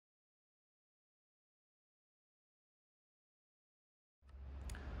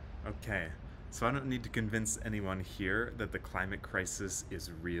Okay, so I don't need to convince anyone here that the climate crisis is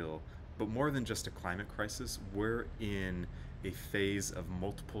real. But more than just a climate crisis, we're in a phase of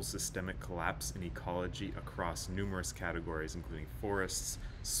multiple systemic collapse in ecology across numerous categories, including forests,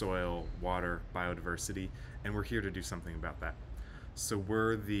 soil, water, biodiversity, and we're here to do something about that. So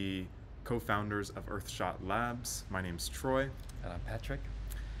we're the co-founders of Earthshot Labs. My name's Troy. And I'm Patrick.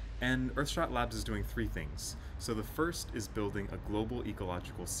 And Earthshot Labs is doing three things. So the first is building a global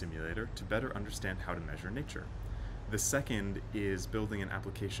ecological simulator to better understand how to measure nature. The second is building an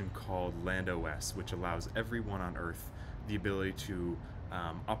application called LandOS, which allows everyone on Earth the ability to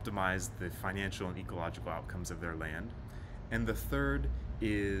optimize the financial and ecological outcomes of their land. And the third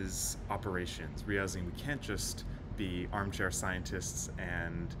is operations, realizing we can't just be armchair scientists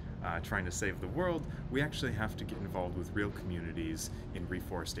and trying to save the world. We actually have to get involved with real communities in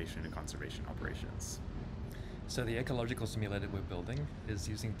reforestation and conservation operations. So the ecological simulator we're building is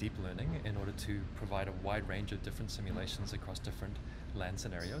using deep learning in order to provide a wide range of different simulations across different land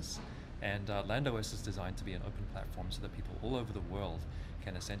scenarios. And LandOS is designed to be an open platform so that people all over the world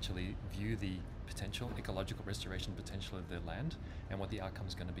can essentially view the potential ecological restoration potential of their land and what the outcome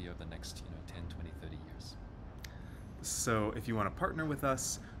is going to be over the next 10, 20, 30 years. So if you want to partner with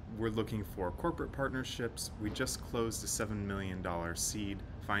us, we're looking for corporate partnerships. We just closed a $7 million seed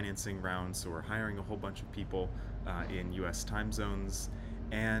financing round, so we're hiring a whole bunch of people in US time zones.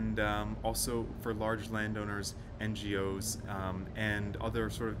 And also for large landowners, NGOs, and other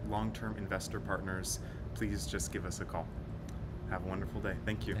sort of long-term investor partners, please just give us a call. Have a wonderful day.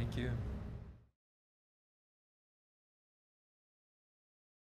 Thank you. Thank you.